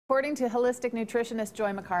According to holistic nutritionist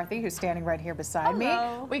Joy McCarthy, who's standing right here beside me,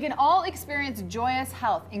 Hello. we can all experience joyous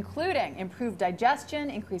health, including improved digestion,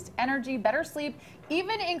 increased energy, better sleep,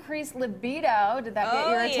 even increased libido. Did that get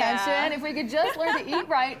your attention? Yeah. If we could just learn to eat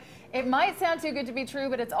right. It might sound too good to be true,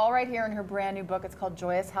 but it's all right here in her brand new book. It's called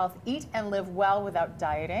Joyous Health, Eat and Live Well Without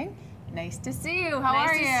Dieting. Nice to see you. How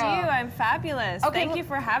are you? Nice to see you. I'm fabulous. Okay, Thank you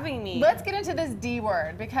for having me. Let's get into this D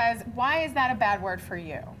word, because why is that a bad word for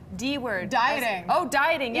you? D word. Dieting. Oh,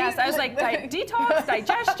 dieting. Yes, I was like detox,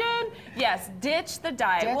 digestion. Yes, ditch the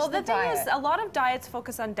diet. Ditch well, the thing diet. is, a lot of diets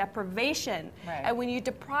focus on deprivation, Right. and when you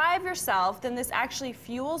deprive yourself, then this actually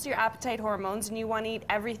fuels your appetite hormones, and you want to eat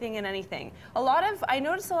everything and anything. I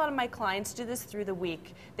notice a lot of my clients do this through the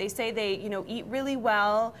week. They say they, eat really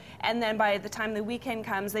well, and then by the time the weekend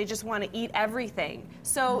comes, they just want to eat everything.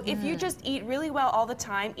 So if you just eat really well all the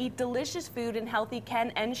time, eat delicious food, and healthy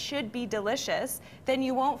can and should be delicious, then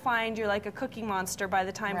you won't find you're like a cookie monster by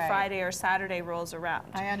the time Right. Friday or Saturday rolls around.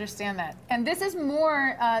 I understand that. And this is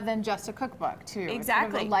more than just a cookbook, too. Exactly. It's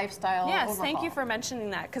sort of a lifestyle Yes, overhaul. thank you for mentioning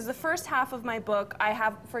that, because the first half of my book, I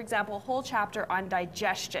have, for example, a whole chapter on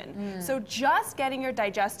digestion. So just getting your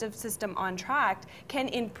digestive system on track can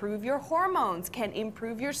improve your hormones, can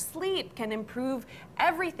improve your sleep, can improve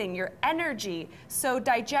everything, your energy. So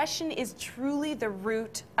digestion is truly the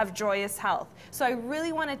root of joyous health. So I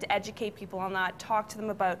really wanted to educate people on that, talk to them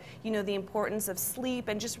about, the importance of sleep,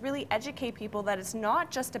 and just really educate people that it's not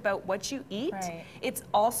just about what you eat, Right. it's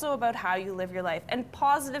also about how you live your life. And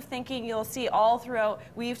positive thinking, you'll see all throughout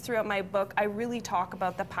my book, I really talk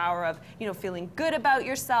about the power of, feeling good about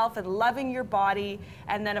yourself and loving your body,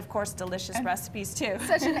 and then of course delicious recipes too.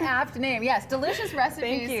 Such an apt name. Yes, delicious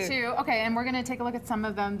recipes, Thank you. too. Okay, and we're going to take a look at some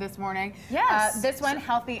of them this morning. Yes. This one,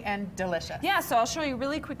 healthy and delicious. Yeah, so I'll show you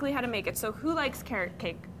really quickly how to make it. So who likes carrot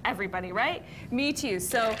cake? Everybody, right? Me too.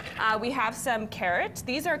 So we have some carrots.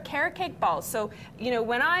 These are carrot cake balls. So,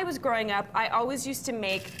 when I was growing up, I always used to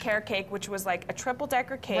make carrot cake, which was like a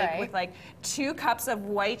triple-decker cake Right. with like 2 cups of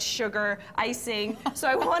white sugar icing. So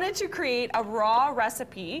I wanted to create a raw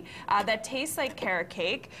recipe that tastes like carrot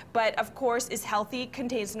cake, but of course is healthy,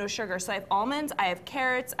 contains no sugar. So I have almonds, I have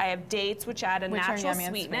carrots, I have dates, which add a Which are natural yummy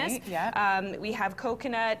and sweetness. sweet, yeah. We have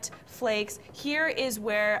coconut flakes. Here is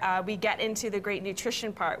where we get into the great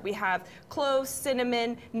nutrition part. We have cloves,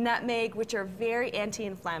 cinnamon, nutmeg, which are very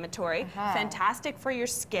anti-inflammatory, fantastic for your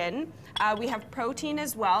skin. We have protein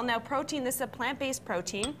as well. Now protein, this is a plant-based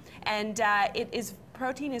protein, and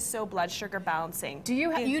protein is so blood sugar balancing. Do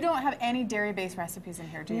you don't have any dairy-based recipes in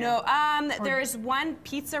here, do you? No, there is one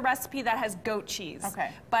pizza recipe that has goat cheese. Okay.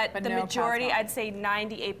 But the no majority, cow's milk. I'd say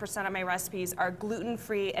 98% of my recipes are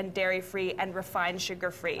gluten-free and dairy-free and refined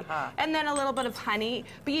sugar-free. And then a little bit of honey.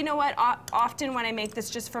 But you know what? Often when I make this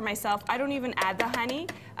just for myself, I don't even add the honey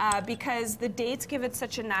because the dates give it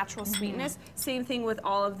such a natural sweetness. Same thing with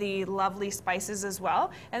all of the lovely spices as well.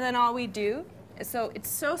 And then all we do, so it's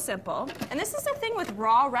so simple. And this is the thing with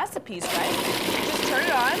raw recipes, right? Just turn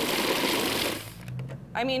it on.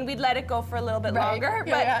 I mean, we'd let it go for a little bit longer,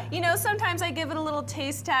 but sometimes I give it a little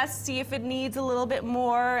taste test, see if it needs a little bit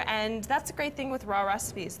more, and that's a great thing with raw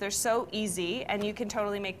recipes. They're so easy, and you can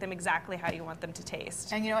totally make them exactly how you want them to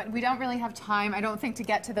taste. And you know what? We don't really have time, I don't think, to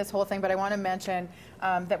get to this whole thing, but I want to mention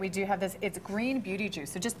that we do have this. It's green beauty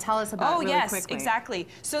juice, so just tell us about it really quickly. Exactly.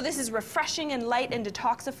 So this is refreshing and light and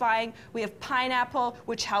detoxifying. We have pineapple,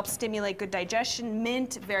 which helps stimulate good digestion,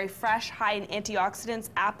 mint, very fresh, high in antioxidants,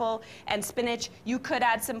 apple, and spinach. You could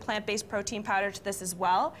add some plant-based protein powder to this as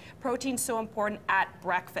well. Protein's so important at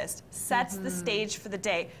breakfast. Sets the stage for the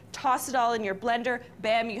day. Toss it all in your blender,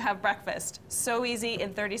 bam, you have breakfast. So easy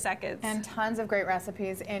in 30 seconds. And tons of great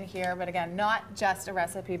recipes in here, but again, not just a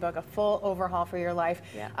recipe book, a full overhaul for your life.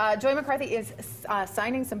 Yeah. Joy McCarthy is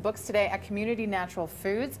signing some books today at Community Natural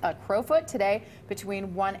Foods, Crowfoot today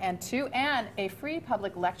between 1 and 2, and a free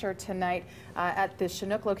public lecture tonight at the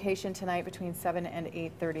Chinook location tonight between 7 and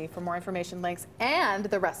 8:30. For more information, links, and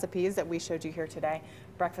the recipes that we showed you here today,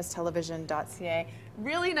 breakfasttelevision.ca.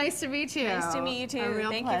 Really nice to meet you. Nice to meet you too. A real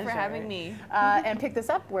Thank pleasure. you for having me. And pick this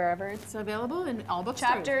up wherever it's available in all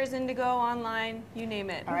bookstores. Chapters, Indigo, online, you name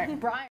it. All right, Brian.